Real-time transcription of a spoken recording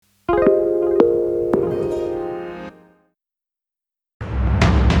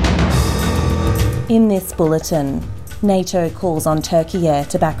In this bulletin, NATO calls on Turkey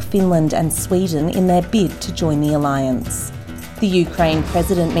to back Finland and Sweden in their bid to join the alliance. The Ukraine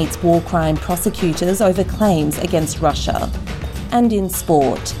president meets war crime prosecutors over claims against Russia. And in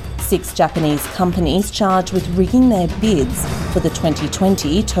sport, 6 Japanese companies charged with rigging their bids for the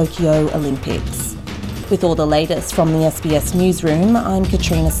 2020 Tokyo Olympics. With all the latest from the SBS Newsroom, I'm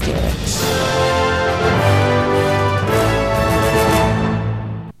Katrina Stirrett.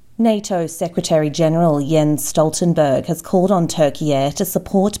 NATO Secretary-General Jens Stoltenberg has called on Turkey to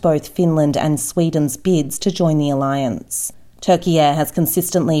support both Finland and Sweden's bids to join the alliance. Turkey has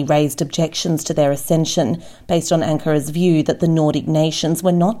consistently raised objections to their ascension based on Ankara's view that the Nordic nations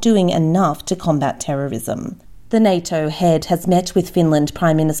were not doing enough to combat terrorism. The NATO head has met with Finland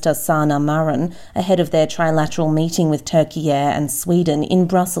Prime Minister Sanna Marin ahead of their trilateral meeting with Turkey and Sweden in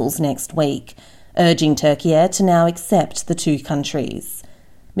Brussels next week, urging Turkey to now accept the two countries.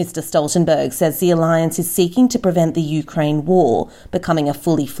 Mr. Stoltenberg says the alliance is seeking to prevent the Ukraine war becoming a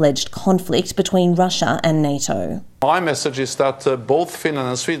fully fledged conflict between Russia and NATO. My message is that both Finland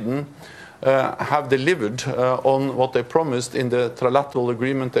and Sweden have delivered on what they promised in the trilateral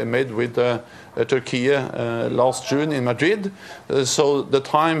agreement they made with Turkey last June in Madrid. So the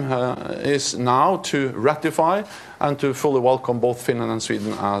time is now to ratify and to fully welcome both Finland and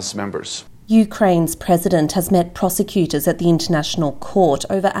Sweden as members. Ukraine's president has met prosecutors at the International Court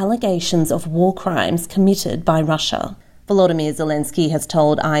over allegations of war crimes committed by Russia. Volodymyr Zelensky has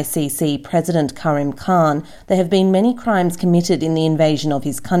told ICC President Karim Khan there have been many crimes committed in the invasion of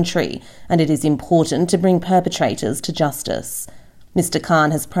his country, and it is important to bring perpetrators to justice. Mr.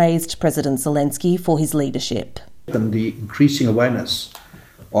 Khan has praised President Zelensky for his leadership. And the increasing awareness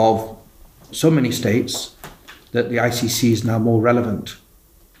of so many states that the ICC is now more relevant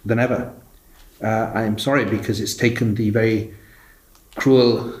than ever. I am sorry because it's taken the very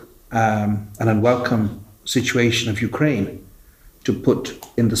cruel and unwelcome situation of Ukraine to put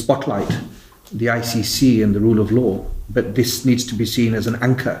in the spotlight the ICC and the rule of law. But this needs to be seen as an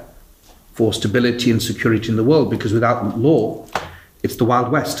anchor for stability and security in the world, because without law, it's the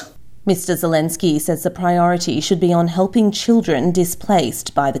Wild West. Mr. Zelensky says the priority should be on helping children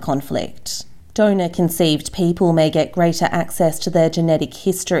displaced by the conflict. Donor-conceived people may get greater access to their genetic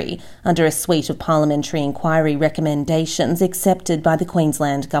history under a suite of parliamentary inquiry recommendations accepted by the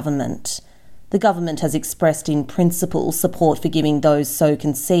Queensland Government. The government has expressed in principle support for giving those so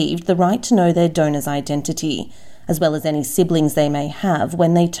conceived the right to know their donor's identity, as well as any siblings they may have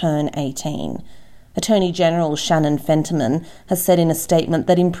when they turn 18. Attorney General Shannon Fentiman has said in a statement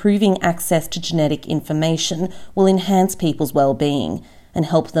that improving access to genetic information will enhance people's well-being and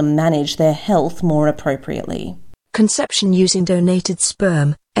help them manage their health more appropriately. Conception using donated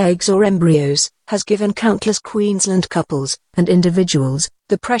sperm, eggs or embryos has given countless Queensland couples and individuals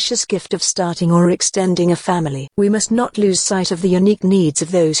the precious gift of starting or extending a family. We must not lose sight of the unique needs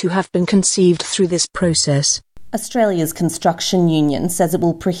of those who have been conceived through this process. Australia's construction union says it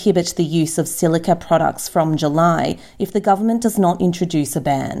will prohibit the use of silica products from July if the government does not introduce a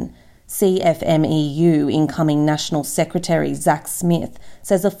ban. CFMEU incoming National Secretary Zack Smith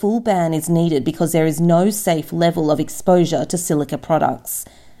says a full ban is needed because there is no safe level of exposure to silica products,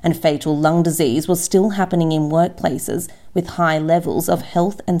 and fatal lung disease was still happening in workplaces with high levels of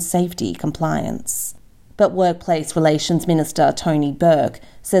health and safety compliance. But Workplace Relations Minister Tony Burke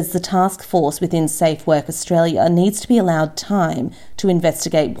says the task force within Safe Work Australia needs to be allowed time to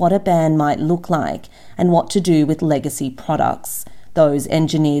investigate what a ban might look like and what to do with legacy products, those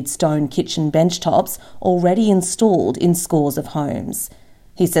engineered stone kitchen benchtops already installed in scores of homes.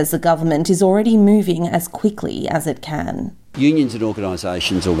 He says the government is already moving as quickly as it can. Unions and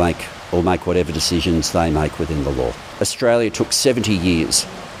organisations will make whatever decisions they make within the law. Australia took 70 years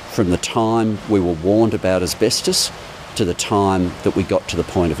from the time we were warned about asbestos to the time that we got to the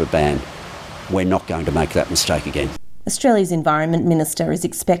point of a ban. We're not going to make that mistake again. Australia's Environment Minister is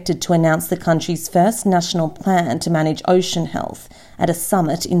expected to announce the country's first national plan to manage ocean health at a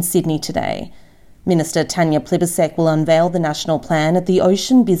summit in Sydney today. Minister Tanya Plibersek will unveil the national plan at the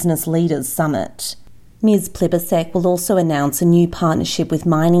Ocean Business Leaders Summit. Ms Plibersek will also announce a new partnership with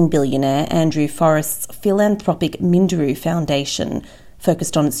mining billionaire Andrew Forrest's philanthropic Minderoo Foundation,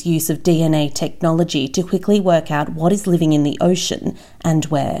 focused on its use of DNA technology to quickly work out what is living in the ocean and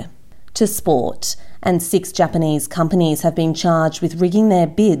where. To sport, and 6 Japanese companies have been charged with rigging their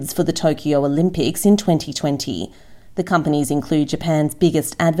bids for the Tokyo Olympics in 2020. The companies include Japan's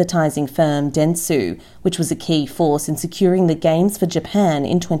biggest advertising firm, Dentsu, which was a key force in securing the Games for Japan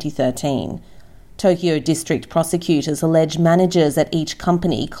in 2013. Tokyo district prosecutors allege managers at each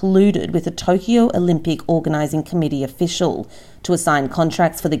company colluded with a Tokyo Olympic Organising Committee official to assign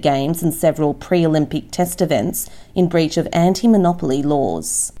contracts for the Games and several pre-Olympic test events in breach of anti-monopoly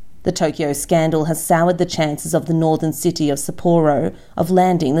laws. The Tokyo scandal has soured the chances of the northern city of Sapporo of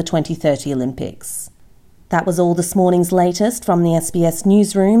landing the 2030 Olympics. That was all this morning's latest from the SBS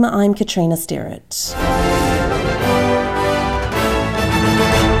Newsroom. I'm Katrina Stirrett.